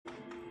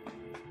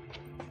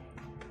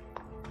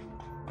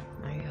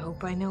I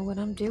hope I know what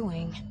I'm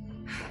doing.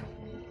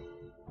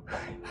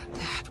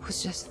 That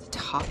was just the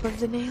top of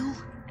the nail?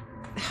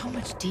 How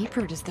much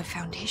deeper does the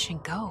foundation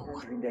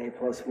go? Every day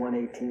plus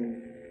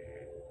 118.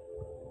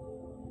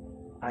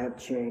 I have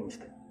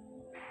changed,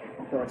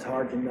 though it's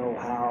hard to know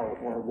how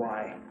or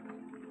why.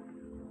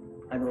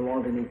 I no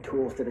longer need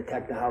tools to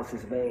detect the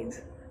house's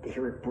veins, to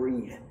hear it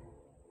breathe.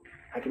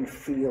 I can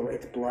feel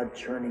its blood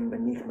churning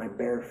beneath my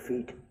bare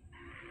feet.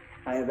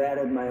 I have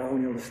added my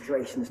own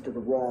illustrations to the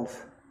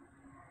walls,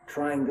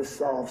 trying to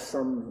solve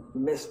some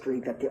mystery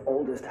that the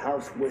oldest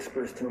house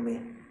whispers to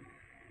me.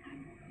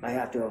 I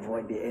have to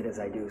avoid the it as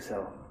I do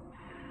so.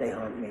 They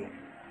haunt me.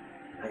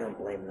 I don't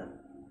blame them.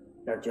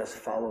 They're just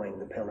following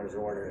the pillar's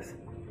orders.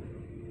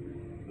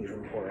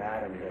 Even poor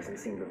Adam doesn't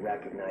seem to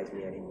recognize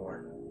me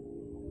anymore.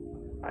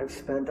 I've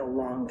spent a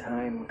long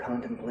time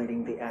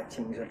contemplating the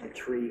etchings of the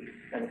tree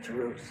and its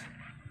roots.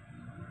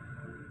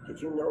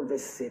 Did you know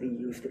this city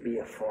used to be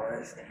a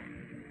forest?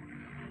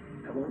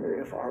 I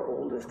wonder if our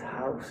oldest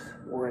house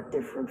wore a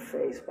different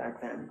face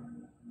back then,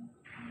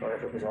 or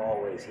if it was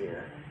always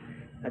here,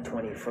 a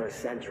 21st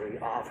century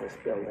office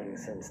building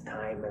since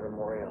time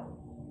immemorial.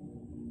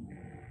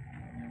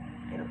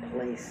 Can a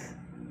place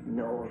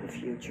know the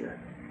future?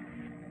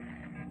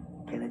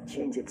 Can it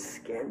change its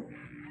skin?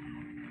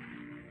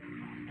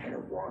 Can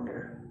it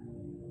wander?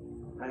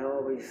 I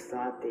always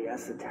thought the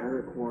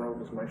esoteric world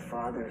was my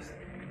father's,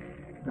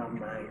 not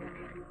mine.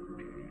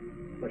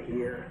 But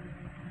here,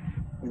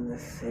 in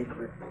this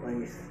sacred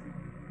place,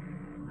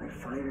 I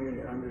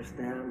finally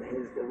understand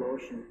his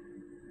devotion.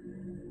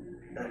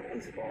 That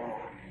is all.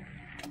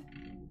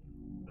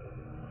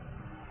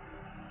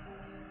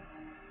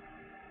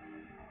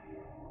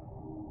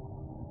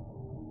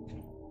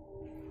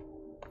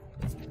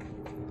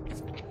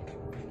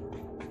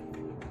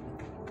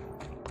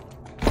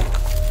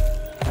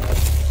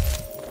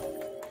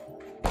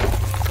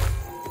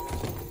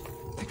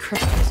 The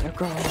crystals are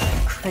growing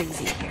like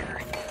crazy here.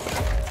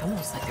 It's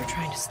almost like they're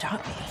trying to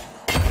stop me.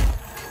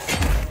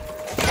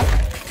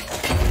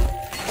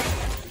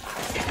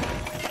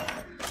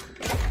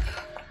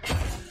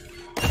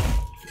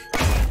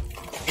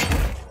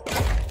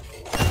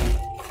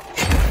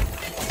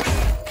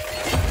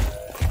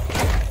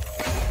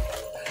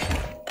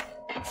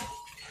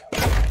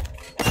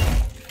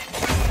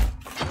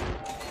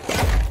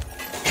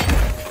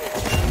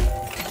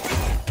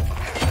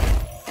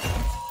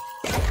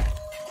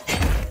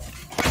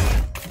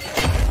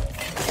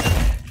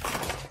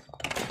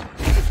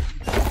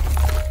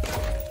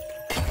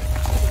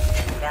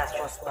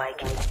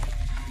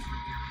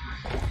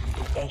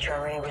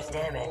 HRA was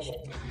damaged.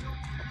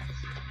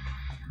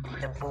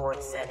 The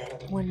board said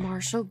it. When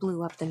Marshall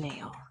blew up the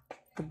nail,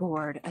 the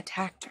board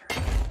attacked her.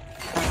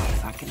 I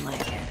don't fucking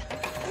like it.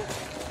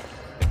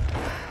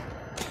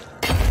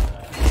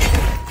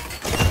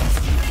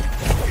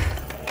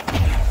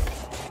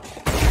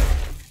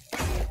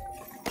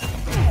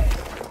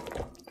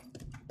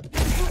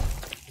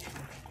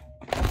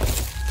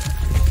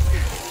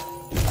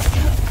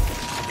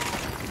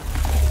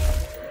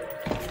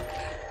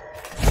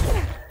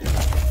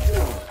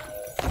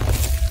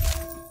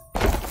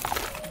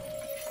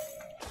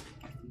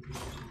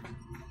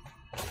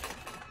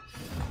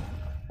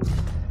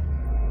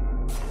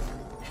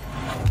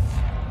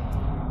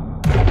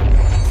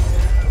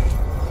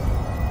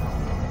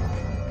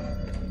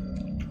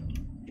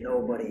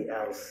 Nobody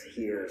else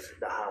hears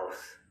the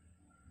house.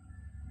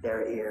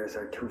 Their ears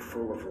are too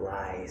full of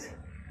lies.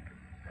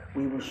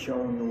 We were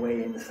shown the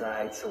way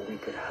inside so we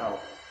could help.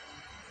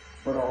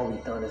 But all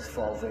we've done is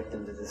fall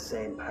victim to the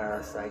same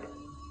parasite.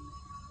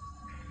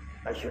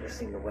 I should have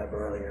seen the web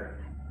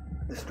earlier.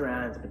 The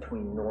strands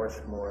between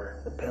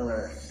Northmore, the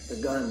pillar, the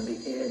gun, the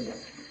id.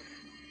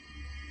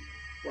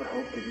 What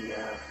hope did we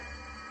have?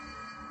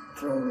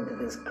 Thrown into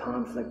this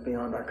conflict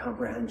beyond our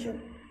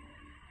comprehension.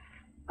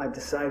 I've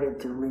decided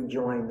to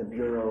rejoin the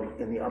Bureau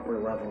in the upper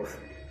levels,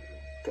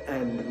 to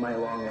end my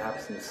long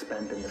absence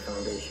spent in the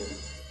Foundation.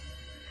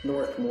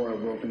 Northmore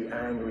will be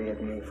angry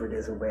at me for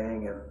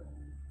disobeying him.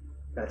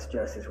 That's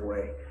just his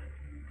way.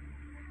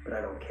 But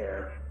I don't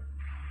care.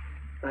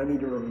 I need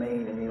to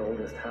remain in the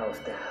oldest house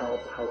to help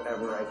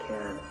however I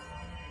can.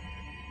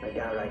 I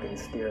doubt I can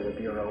steer the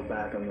Bureau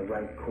back on the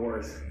right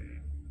course,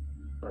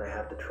 but I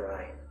have to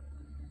try.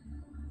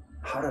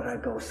 How did I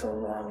go so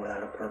long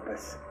without a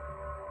purpose?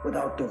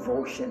 Without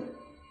devotion?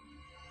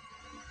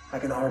 I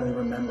can hardly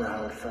remember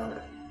how it felt.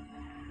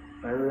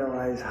 I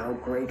realize how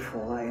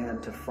grateful I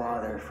am to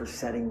Father for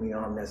setting me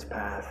on this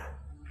path.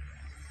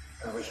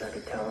 I wish I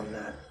could tell him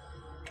that.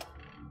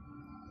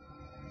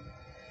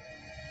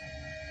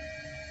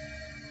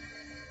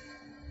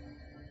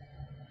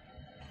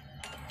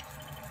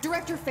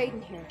 Director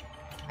Faden here.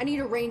 I need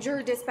a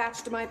ranger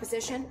dispatched to my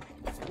position.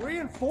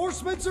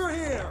 Reinforcements are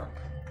here!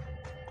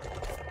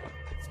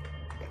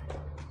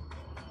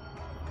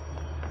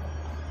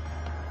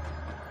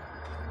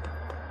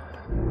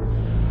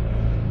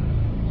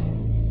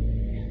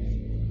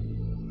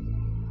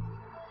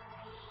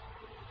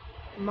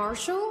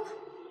 Marshall?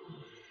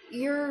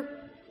 You're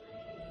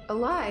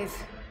alive.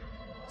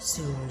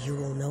 Soon you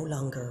will no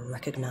longer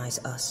recognize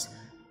us,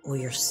 or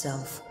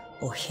yourself,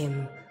 or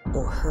him,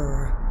 or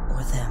her,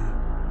 or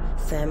them.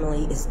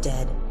 Family is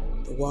dead.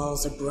 The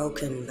walls are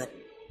broken, but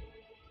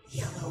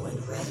yellow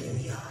and red in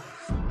the eye.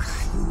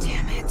 God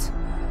damn it.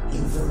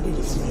 Inverted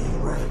is made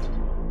right.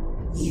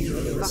 You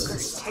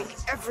fuckers take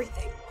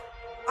everything.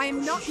 I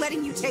am not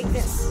letting you take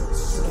this.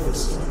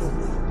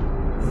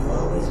 You've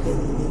always been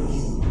the new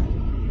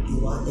you. You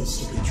want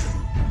this to be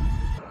true.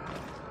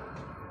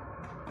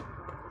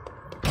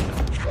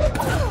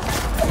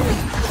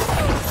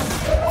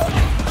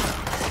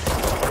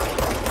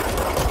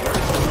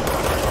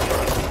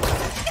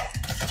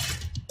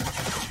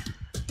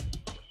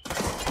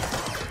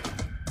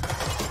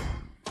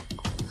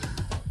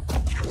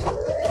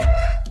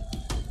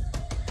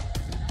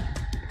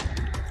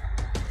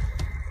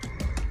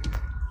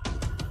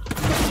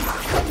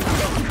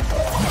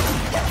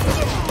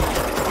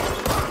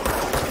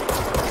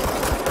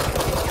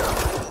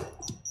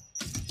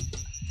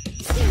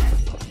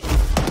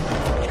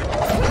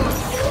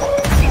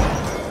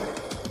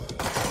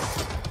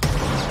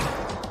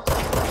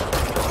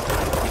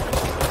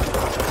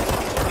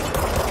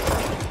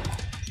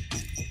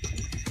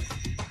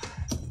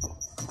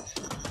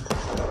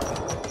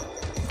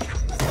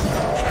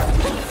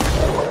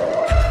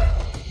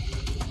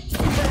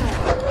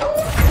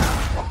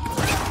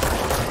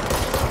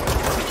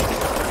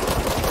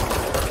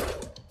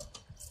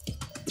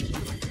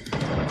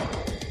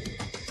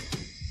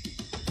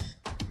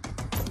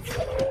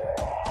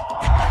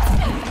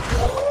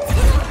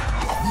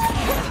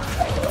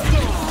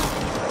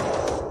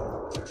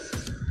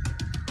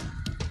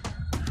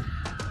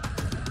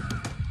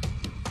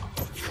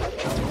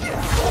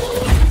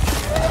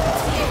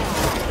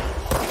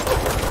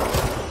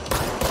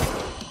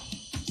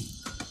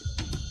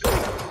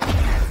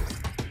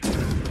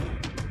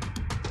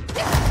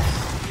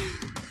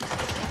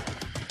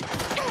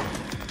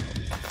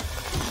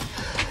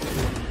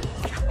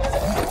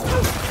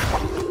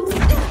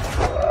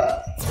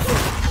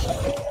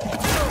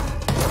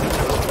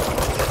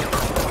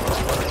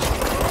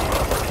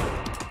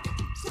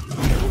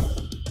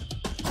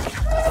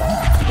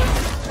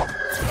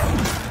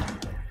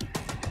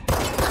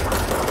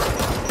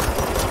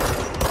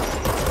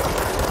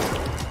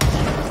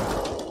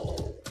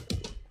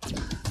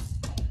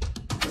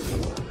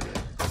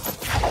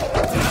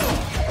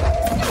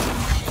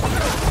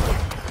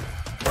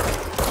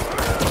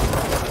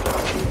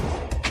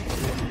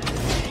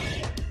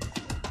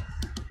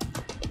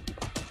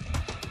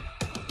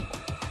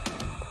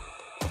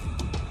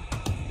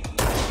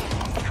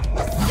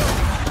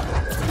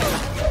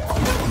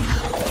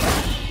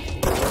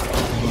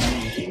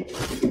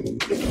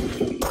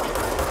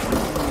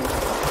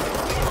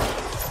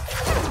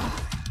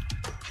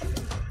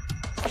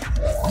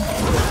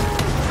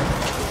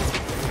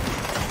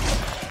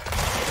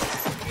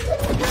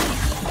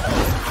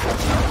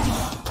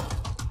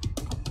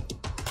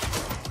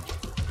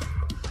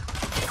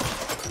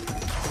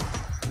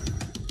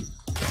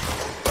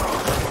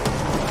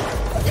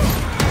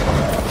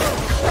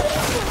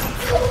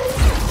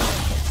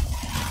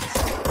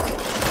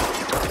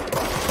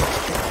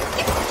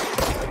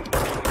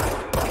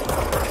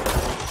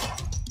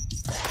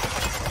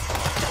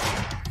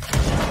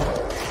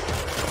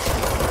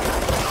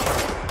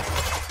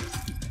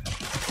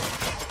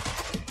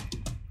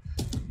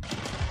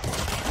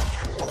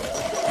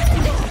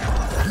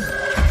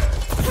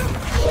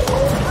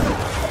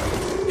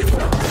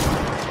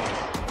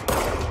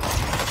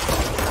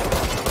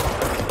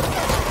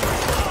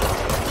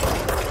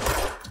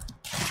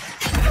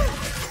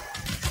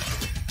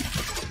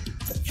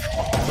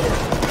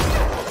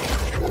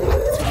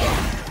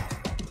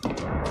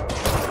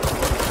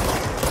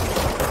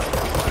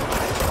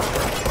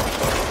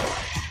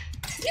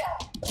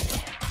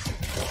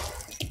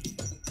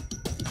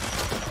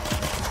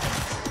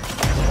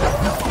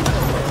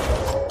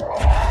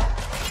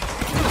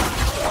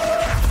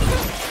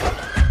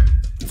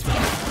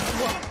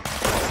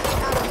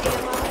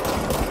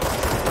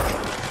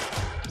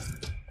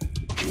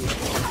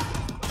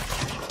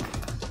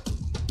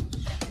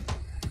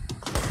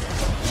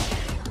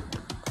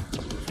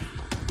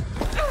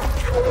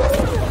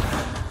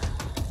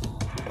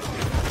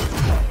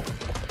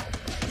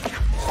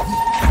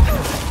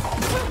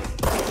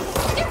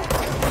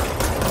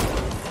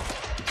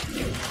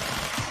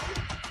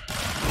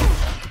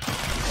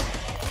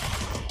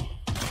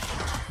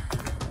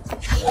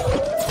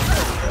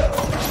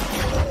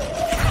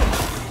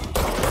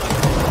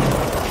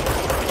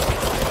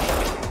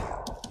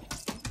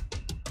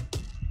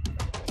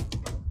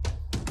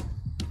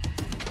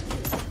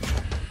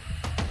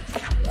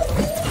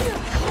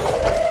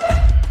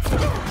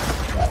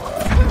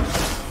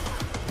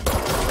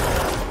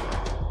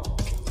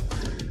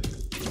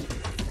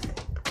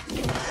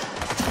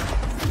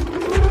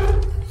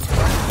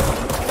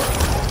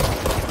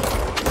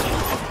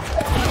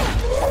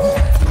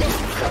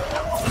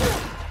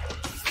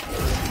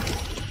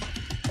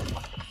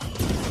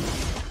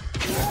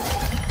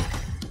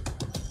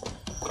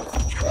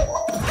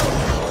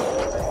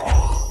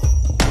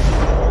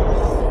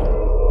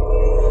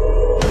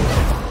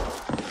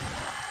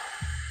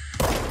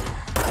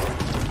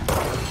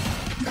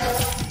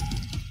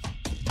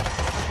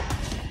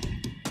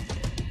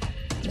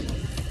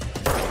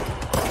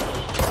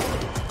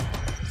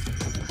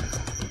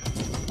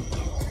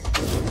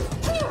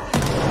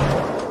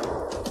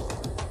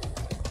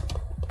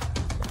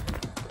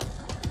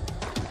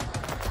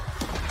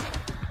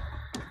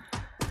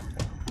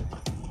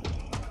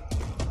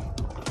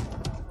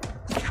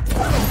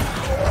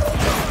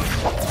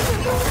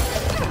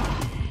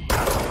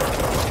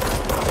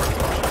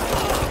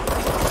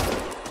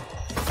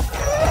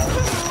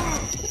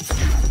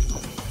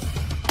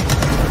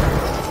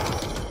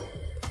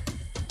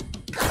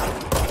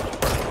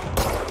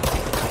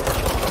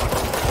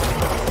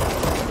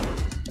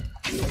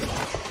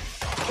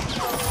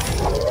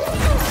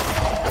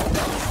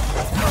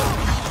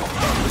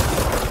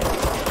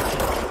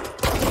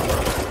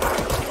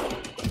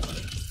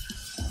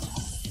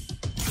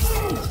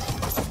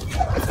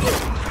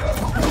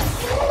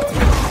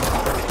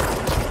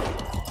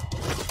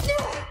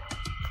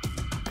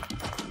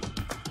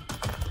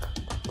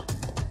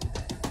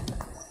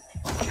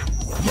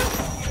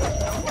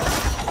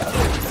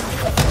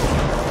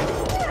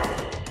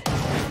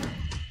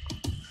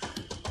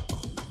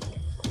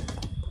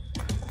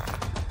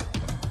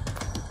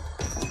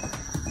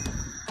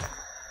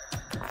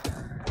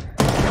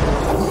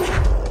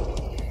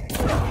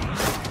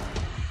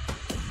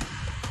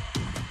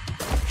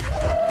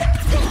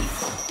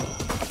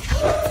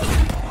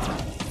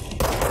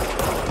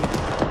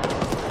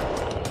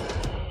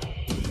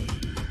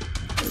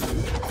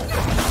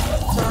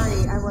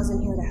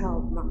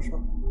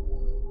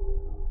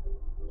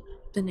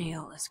 The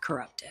nail is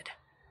corrupted.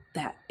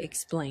 That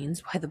explains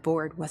why the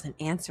board wasn't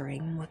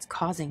answering what's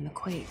causing the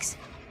quakes.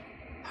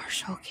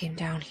 Marshall came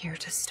down here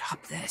to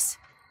stop this.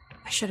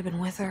 I should have been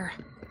with her.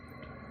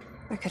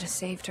 I could have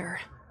saved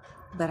her,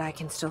 but I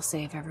can still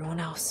save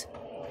everyone else.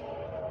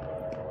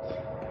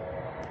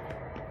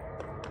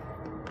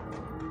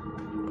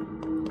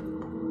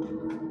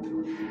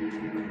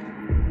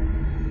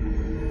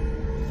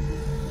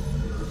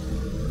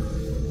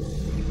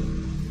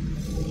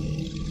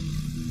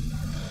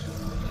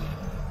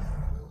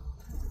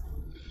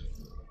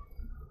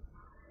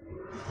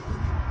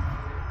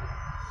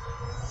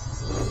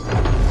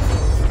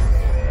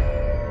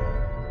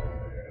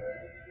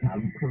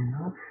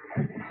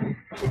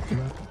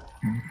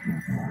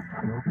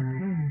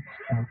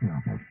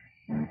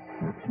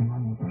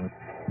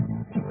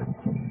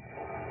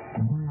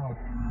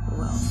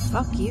 Well,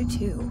 fuck you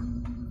too.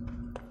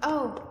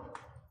 Oh,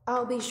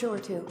 I'll be sure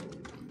to.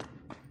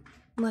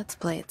 Let's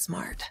play it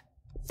smart.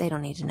 They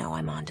don't need to know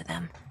I'm onto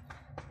them.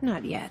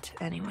 Not yet,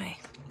 anyway.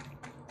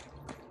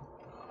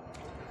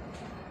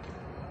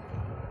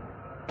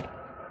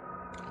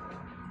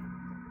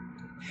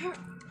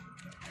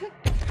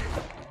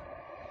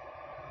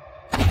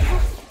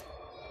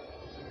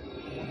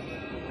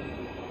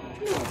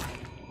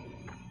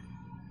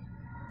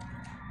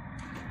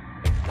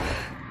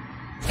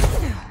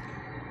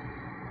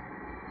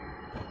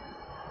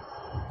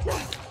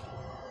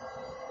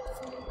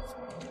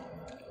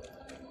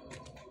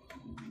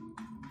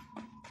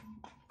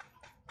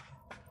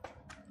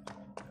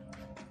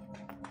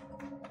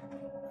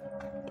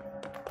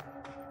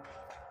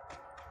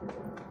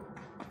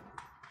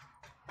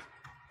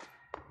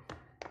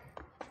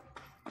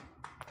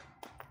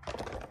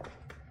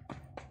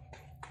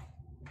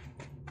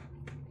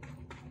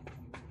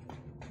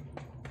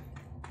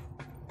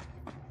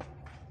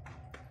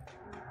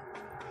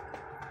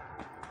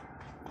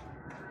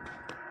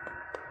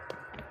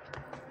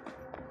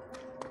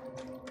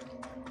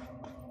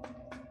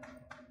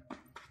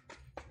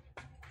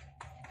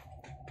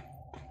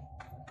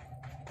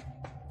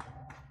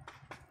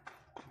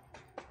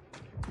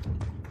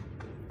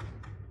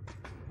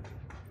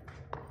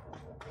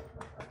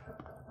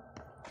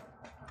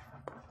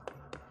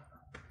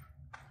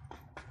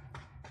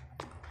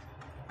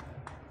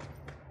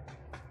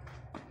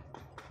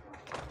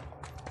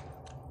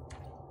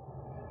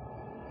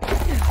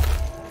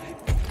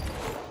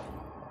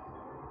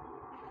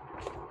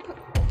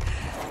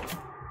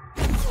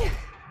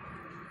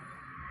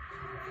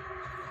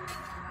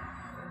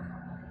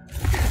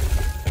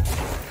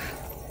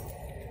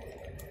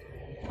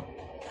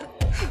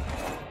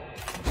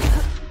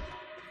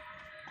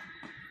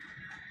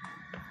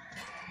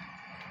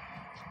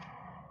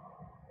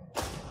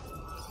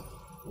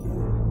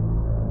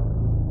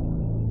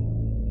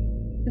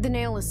 The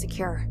nail is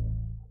secure.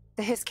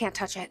 The hiss can't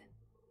touch it.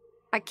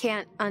 I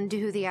can't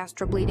undo the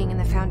astral bleeding in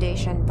the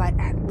Foundation, but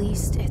at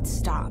least it's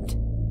stopped.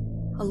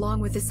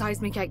 Along with the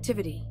seismic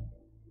activity.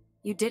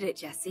 You did it,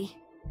 Jesse.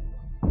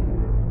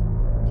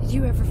 Did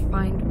you ever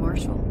find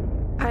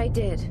Marshall? I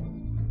did.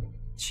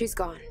 She's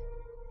gone.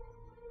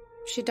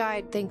 She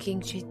died thinking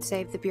she'd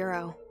save the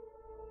Bureau.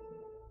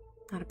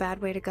 Not a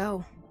bad way to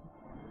go.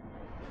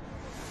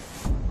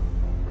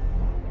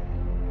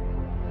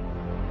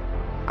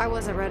 I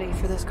wasn't ready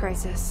for this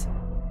crisis.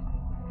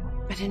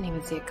 I didn't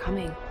even see it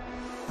coming.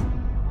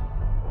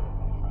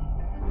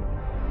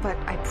 But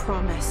I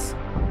promise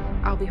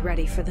I'll be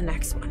ready for the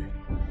next one.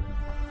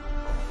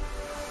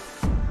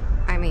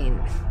 I mean,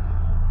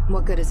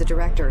 what good is a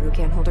director who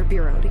can't hold her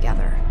Bureau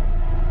together?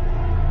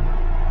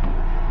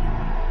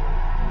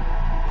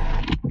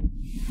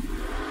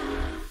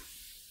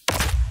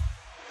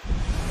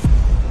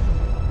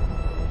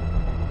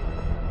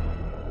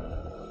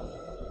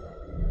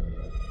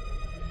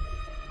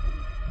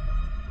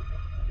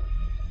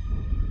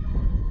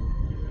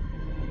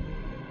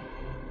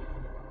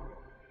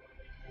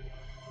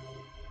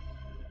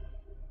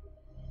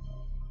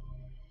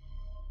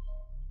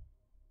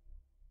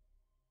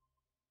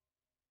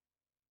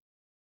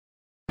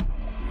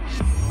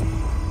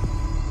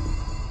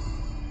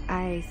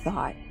 I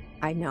thought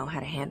I know how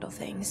to handle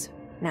things,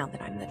 now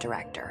that I'm the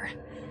director.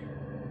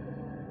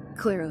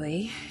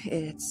 Clearly,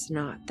 it's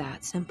not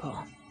that simple.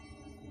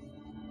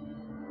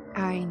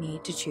 I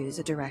need to choose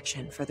a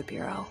direction for the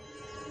Bureau.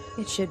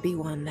 It should be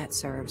one that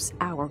serves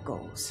our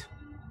goals,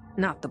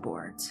 not the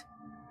board's.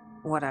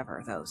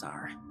 Whatever those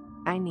are.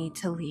 I need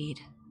to lead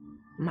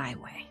my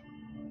way.